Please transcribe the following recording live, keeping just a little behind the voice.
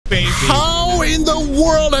baby. How in the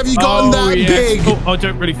world have you gotten that big? Oh, I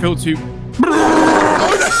don't really feel too.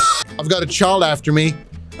 Oh, no. I've got a child after me.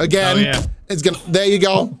 Again. Oh, yeah. It's gonna. There you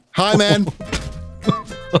go. Hi, man.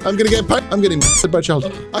 I'm getting by a child.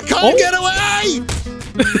 I can't get away.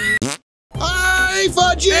 Hi,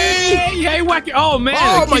 Fudgy. Hey, Wacky. Oh man.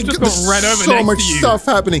 Oh my God. goodness. Right over So next much to you. stuff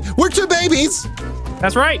happening. We're two babies.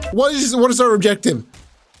 That's right. What is our objective?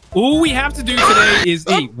 All we have to do today is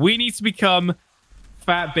eat. We need to become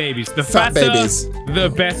fat babies. The fatter, the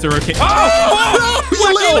better. Okay. Oh, no,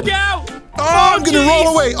 Wacky, look out! Oh, I'm gonna roll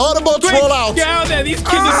away. Autobots, roll out. Get out there. These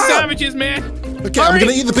kids are savages, man. Okay, Hurry. I'm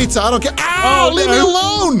gonna eat the pizza. I don't care. Ow, leave me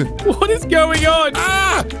alone. What is going on?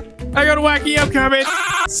 I got a Wacky. I'm coming.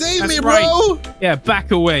 Save me, right. bro. Yeah,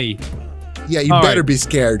 back away. Yeah, you better be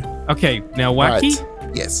scared. Okay, now Wacky.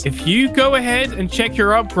 Right. Yes. If you go ahead and check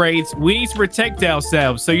your upgrades, we need to protect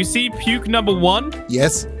ourselves. So you see puke number 1?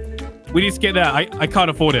 Yes. We need to get that. I can't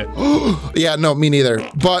afford it. Yeah, no, me neither.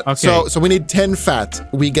 But okay. so we need 10 fat.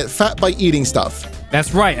 We get fat by eating stuff.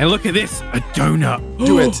 That's right. And look at this, a donut.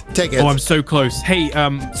 Do it. Take it. Oh, I'm so close. Hey,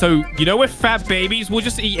 so you know we're fat babies. We'll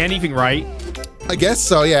just eat anything, right? I guess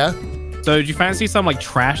so. Yeah. So do you fancy some like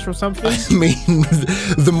trash or something? I mean,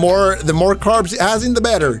 the more carbs it has in, the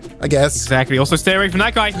better. I guess. Exactly. Also, stay away from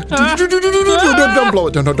that guy. Don't blow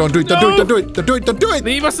it. Don't do it. Don't do it. Don't do it.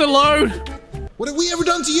 Leave us alone. What have we ever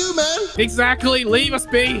done to you, man? Exactly. Leave us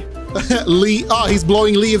be. He's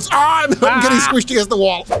blowing leaves. I'm getting squished against the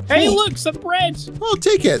wall. Hey, look, some bread. Well,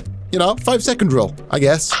 take it. You know, 5-second rule, I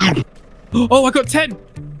guess. Oh, I got 10.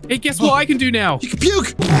 Hey, guess what I can do now? You can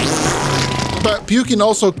puke. But puking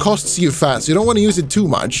also costs you fat, so you don't want to use it too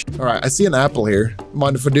much. All right, I see an apple here.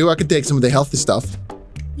 Mind if I do? I can take some of the healthy stuff.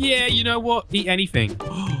 Yeah, you know what? Eat anything.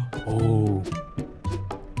 Oh.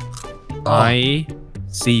 I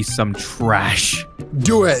see some trash.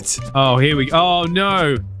 Do it. Oh, here we go. Oh,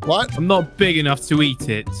 no. What? I'm not big enough to eat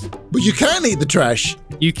it. But you can eat the trash.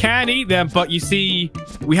 You can eat them, but you see,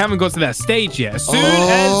 we haven't got to that stage yet. As soon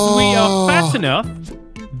as we are fat enough,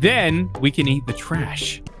 then we can eat the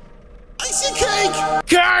trash. I see cake.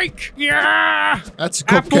 Cake! Yeah! That's a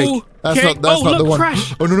cupcake. That's not the one.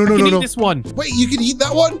 Trash. Oh, no. I can eat this one. Wait, you can eat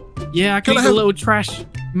that one? Yeah, I can eat a little trash.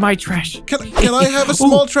 My trash. Can I have a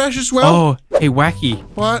small trash as well? Oh, hey, Wacky.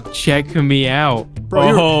 What? Check me out.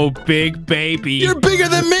 Bro, big baby. You're bigger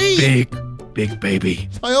than me. Big baby.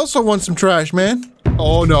 I also want some trash, man.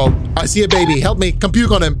 Oh, no. I see a baby. Help me. Come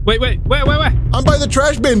puke on him. Wait. Where? I'm by the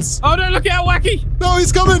trash bins. Oh, no, look out, Wacky. No,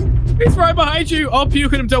 he's coming. He's right behind you. I'll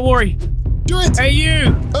puke on him. Don't worry. Do it. Hey,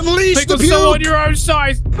 you. Unleash the puke. Someone your own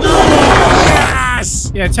size.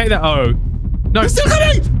 Yes. Yeah, take that. Oh. No. He's still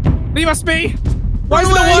coming. Leave us be. Why is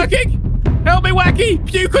it not working? Help me, Wacky.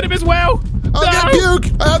 Puke on him as well. I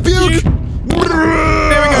have puke.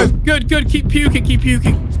 There we go. Good. Keep puking.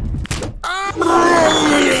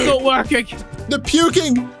 It's not working. The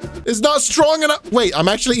puking is not strong enough. Wait, I'm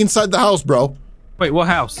actually inside the house, bro. Wait, what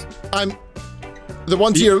house? I'm the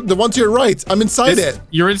one to your right. I'm inside it.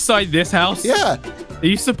 You're inside this house? Yeah. Are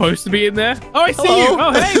you supposed to be in there? Oh, I see you.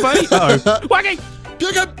 Oh, hey, buddy. Uh-oh. Wacky.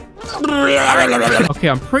 Puke him. Okay,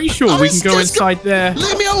 I'm pretty sure we can go inside there.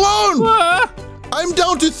 Leave me alone. I'm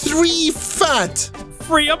down to 3 fat.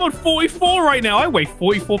 3? I'm on 44 right now. I weigh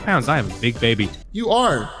 44 pounds. I am a big baby. You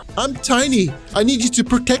are. I'm tiny. I need you to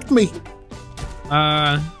protect me.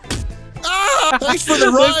 Thanks for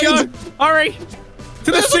the ride. Let's go. Hurry.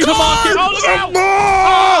 To the supermarket. Oh, look out.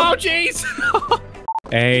 Oh, jeez.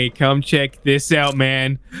 Hey, come check this out,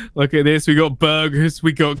 man. Look at this. We got burgers.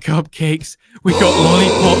 We got cupcakes. We got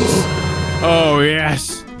lollipops. Oh,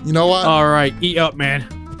 yes. You know what? All right. Eat up, man.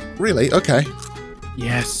 Really? Okay.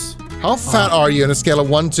 Yes. How fat are you on a scale of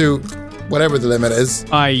 1 to whatever the limit is?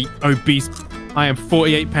 Obese. I am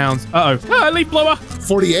 48 pounds. Uh-oh. Leaf blower.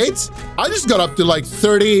 48? I just got up to like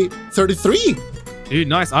 30, 33. Dude,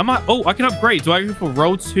 nice. I can upgrade. Do I go for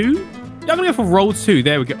roll 2? Yeah, I'm gonna go for roll 2.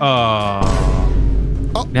 There we go.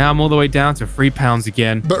 Oh. Now I'm all the way down to 3 pounds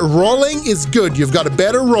again. But rolling is good. You've got a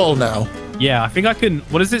better roll now. Yeah, I think I can.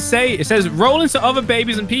 What does it say? It says roll into other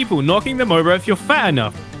babies and people, knocking them over if you're fat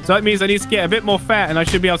enough. So that means I need to get a bit more fat and I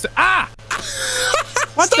should be able to... Ah!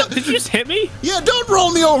 What the? Did you just hit me? Yeah, don't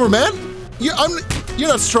roll me over, man. You're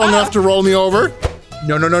not strong enough to roll me over.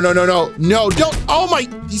 No. No, don't. Oh my,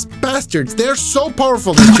 these bastards. They're so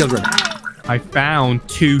powerful, these children. I found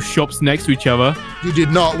 2 shops next to each other. You did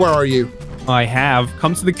not. Where are you? I have.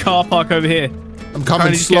 Come to the car park over here. I'm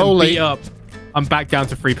coming slowly. Up. I'm back down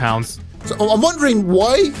to 3 pounds. So I'm wondering,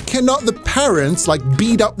 why cannot the parents like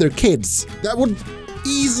beat up their kids? That would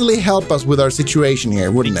easily help us with our situation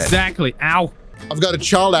here, wouldn't it? Exactly. Ow. I've got a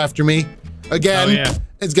child after me. Again. Oh, yeah.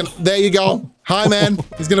 It's gonna. There you go. Hi, man.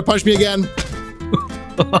 He's gonna punch me again.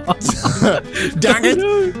 Dang it!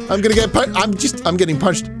 I'm gonna get punched. I'm getting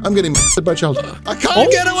punched. I'm getting punched by child. I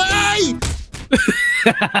can't get away!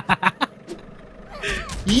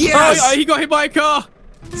 Yes! Oh, he got hit by a car.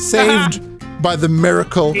 Saved by the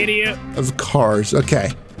miracle Idiot. of cars.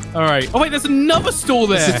 Okay. All right. Oh wait, there's another store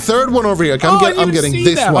there. There's a third one over here. Okay, I'm getting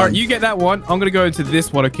this one. All right, you get that one. I'm gonna go into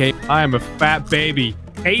this one. Okay. I am a fat baby.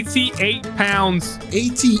 88 pounds.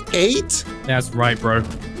 88? That's right, bro.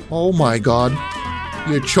 Oh my god.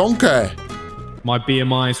 You're chunky. My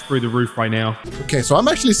BMI is through the roof right now. Okay, so I'm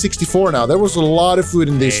actually 64 now. There was a lot of food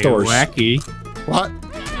in these stores. Wacky. What?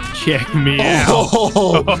 Check me out.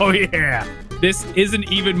 Oh, yeah. This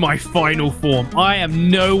isn't even my final form. I am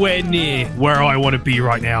nowhere near where I want to be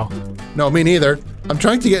right now. No, me neither. I'm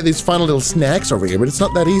trying to get these final little snacks over here, but it's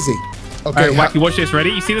not that easy. Okay, all right, Wacky, watch this.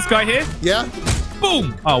 Ready? You see this guy here? Yeah.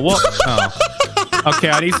 Boom. Oh, what? Oh. Okay,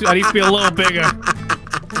 I need to be a little bigger.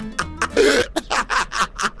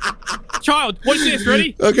 Child, watch this.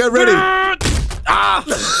 Ready? Okay, ready. Ah!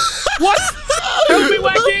 What? Help me,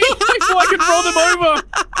 Wacky! Before I can throw them over.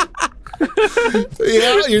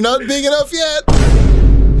 Yeah, you're not big enough yet.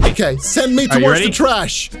 Okay, send me towards the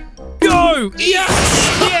trash. Go! Yes!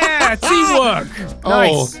 Yeah! Teamwork!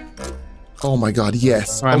 Nice. Oh my god,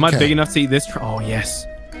 yes. All right, am I big enough to eat this? Oh, yes.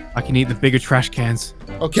 I can eat the bigger trash cans.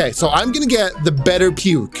 Okay, so I'm gonna get the better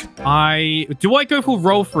puke. Do I go for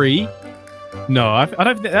roll free? No, I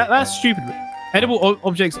don't. That's stupid. Edible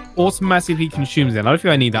objects automatically consumes them. I don't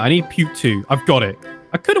think I need that. I need puke 2. I've got it.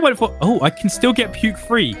 I could have went for. Oh, I can still get puke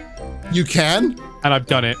free. You can? And I've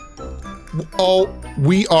done it. Oh,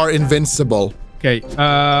 we are invincible. Okay.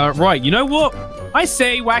 Right. You know what? I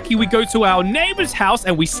say, Wacky, we go to our neighbor's house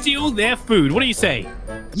and we steal their food. What do you say?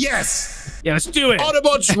 Yes. Yeah, let's do it.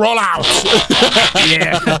 Autobots, roll out.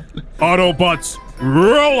 Yeah. Autobots,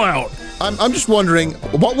 roll out. I'm just wondering,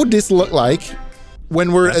 what would this look like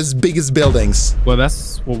when we're as big as buildings? Well,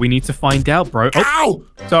 that's what we need to find out, bro. Ow! Oh,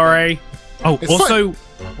 sorry. Oh, it's also,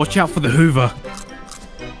 watch out for the Hoover.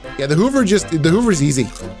 Yeah, the Hoover's easy.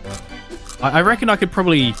 I reckon I could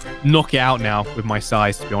probably knock it out now with my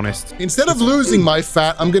size, to be honest. Instead of losing my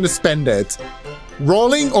fat, I'm gonna spend it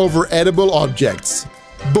rolling over edible objects.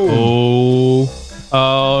 Boom.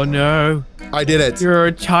 Oh no. I did it. You're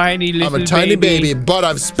a tiny little baby. I'm a tiny baby, but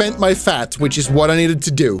I've spent my fat, which is what I needed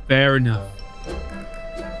to do. Fair enough.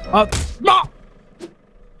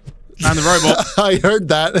 And the robot. I heard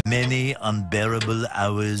that. Many unbearable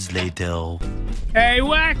hours later. Hey,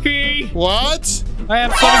 Wacky! What? I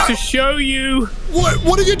have something to show you.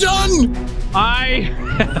 What have you done? I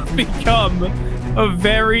have become a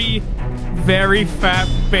very, very fat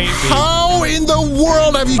baby. How in the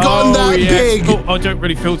world have you gotten that big? Oh, I don't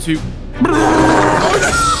really feel too.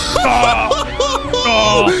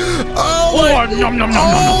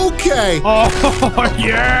 Okay. Oh,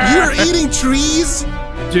 yeah. You're eating trees?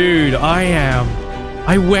 Dude, I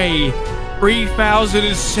weigh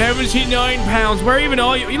 3,079 pounds. Where even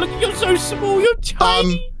are you? You're so small. You're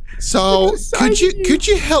tiny. So could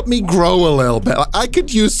you help me grow a little bit? I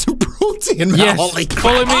could use some protein. Yes. Holy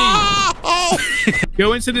crap. Follow me.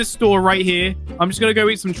 Go into this store right here. I'm just gonna go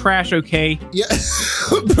eat some trash. Okay. Yeah.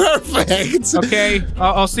 Perfect. Okay.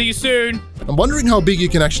 I'll see you soon. I'm wondering how big you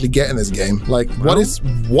can actually get in this game. Like, what is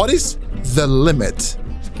the limit?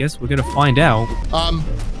 Guess we're gonna find out.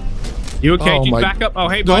 You okay? Did you back up? Oh,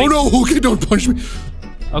 hey, buddy. No, okay, don't punch me.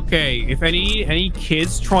 Okay, if any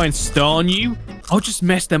kids try and star on you, I'll just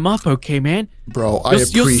mess them up, okay, man? Bro, I appreciate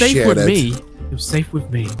it. You're safe with me. You're safe with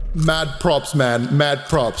me. Mad props, man. Mad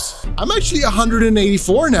props. I'm actually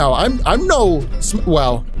 184 now. I'm no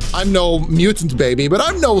mutant baby, but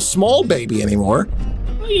I'm no small baby anymore.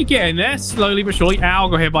 Well, you're getting there, slowly but surely. Ow,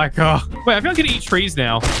 got hit by a car. Wait, I feel like I can eat trees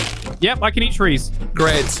now. Yep, I can eat trees.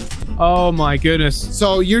 Great. Oh my goodness.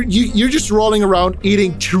 So you're just rolling around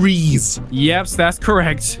eating trees. Yep, that's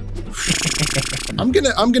correct. I'm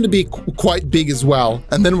gonna be quite big as well,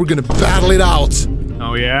 and then we're gonna battle it out.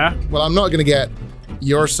 Oh yeah? Well, I'm not gonna get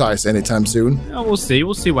your size anytime soon. Oh, we'll see.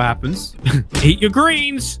 We'll see what happens. Eat your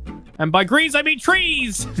greens, and by greens I mean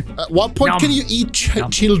trees. At what point can you eat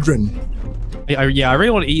children? Yeah, I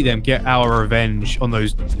really want to eat them. Get our revenge on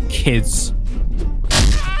those kids.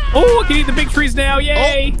 Oh, I can eat the big trees now.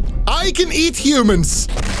 Yay! Oh, I can eat humans.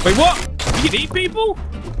 Wait, what? You can eat people?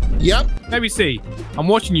 Yep. Let me see. I'm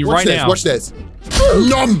watching you right now. Watch this.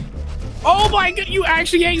 Nom. Oh my god, you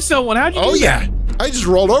actually ate someone. How'd you do that? I just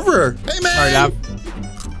rolled over her. Hey, man. All right, now.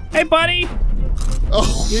 Hey, buddy.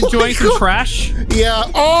 Oh, you enjoying some trash? Yeah.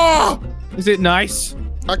 Oh! Is it nice?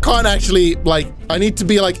 I can't actually, like, I need to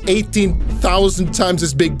be like 18,000 times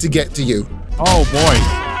as big to get to you. Oh, boy.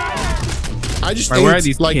 I just Right, where are ate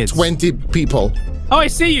these like kids? 20 people. Oh, I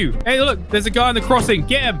see you. Hey, look, there's a guy in the crossing.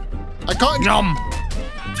 Get him. I can't. Nom.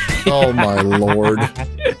 Oh my lord.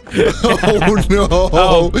 Oh no.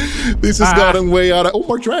 Oh. This has gotten way out of. Oh,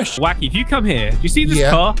 more trash. Wacky, if you come here, do you see this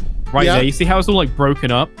Yeah. car? Right Yeah. there. You see how it's all like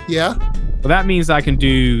broken up? Yeah. Well, that means I can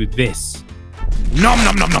do this. Nom,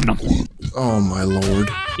 nom, nom, nom, nom. Oh my lord.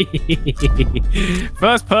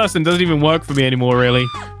 First person doesn't even work for me anymore, really.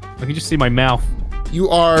 I can just see my mouth. You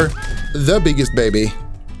are the biggest baby.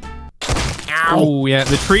 Oh, yeah.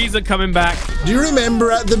 The trees are coming back. Do you remember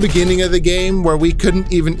at the beginning of the game where we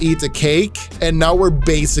couldn't even eat a cake? And now we're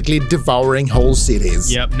basically devouring whole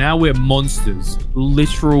cities. Yep, now we're monsters.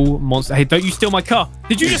 Literal monsters. Hey, don't you steal my car.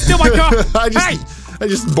 Did you just steal my car? I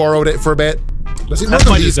just borrowed it for a bit. Let's see. That's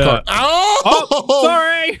my these dessert. Oh,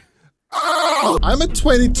 sorry. Oh, I'm at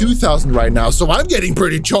 22,000 right now, so I'm getting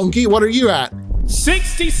pretty chunky. What are you at?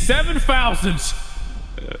 67,000.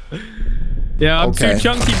 Yeah, I'm too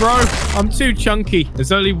chunky, bro. I'm too chunky.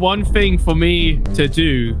 There's only one thing for me to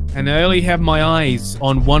do, and I only have my eyes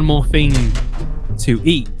on one more thing to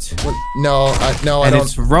eat. Well, no, I don't. And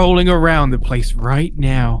it's rolling around the place right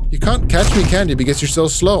now. You can't catch me, can you? Because you're so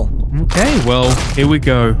slow. Okay, well, here we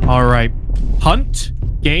go. All right. Hunt,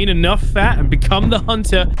 gain enough fat, and become the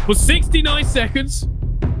hunter for 69 seconds.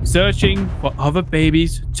 Searching for other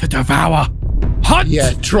babies to devour. Hunt!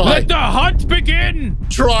 Yeah, try. Let the hunt begin!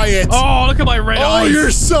 Try it. Oh, look at my red eyes. Oh, you're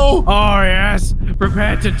so... Oh, yes.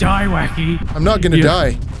 Prepare to die, Wacky. I'm not gonna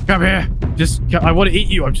die. Come here. I want to eat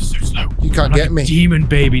you. I'm just so slow. You can't get me. Demon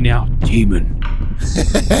baby now. Demon.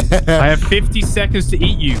 I have 50 seconds to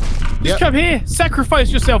eat you. Just come here. Sacrifice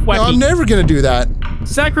yourself, Wacky. No, I'm never gonna do that.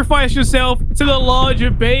 Sacrifice yourself to the larger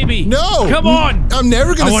baby. No. Come on. I'm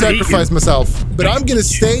never gonna sacrifice myself. But I'm gonna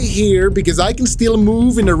stay here because I can still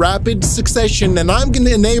move in a rapid succession, and I'm gonna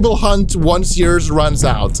enable hunt once yours runs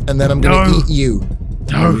out, and then I'm gonna eat you.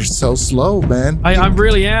 No. You're so slow, man. I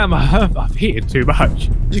really am. I've eaten too much.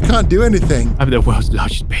 You can't do anything. I'm the world's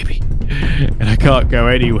largest baby, and I can't go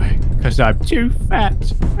anywhere because I'm too fat.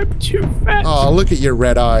 I'm too fat. Oh, look at your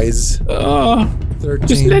red eyes. Oh, 13,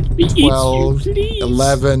 just let me 12, eat you, please.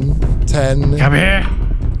 11, 10. Come here.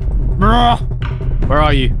 Where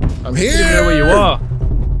are you? I'm here. I don't know where you are.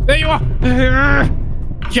 There you are.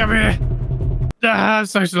 Come here. I'm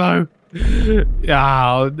so slow.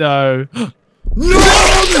 Oh, no. No! No!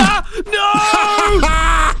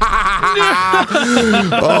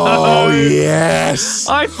 Oh, yes.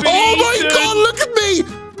 I finished. Oh, my God, look at me.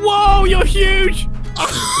 Whoa, you're huge.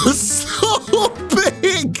 So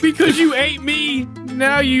big. Because you ate me,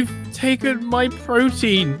 now you've taken my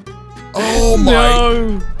protein. Oh, my.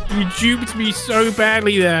 No, you duped me so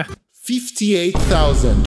badly there. 58,000.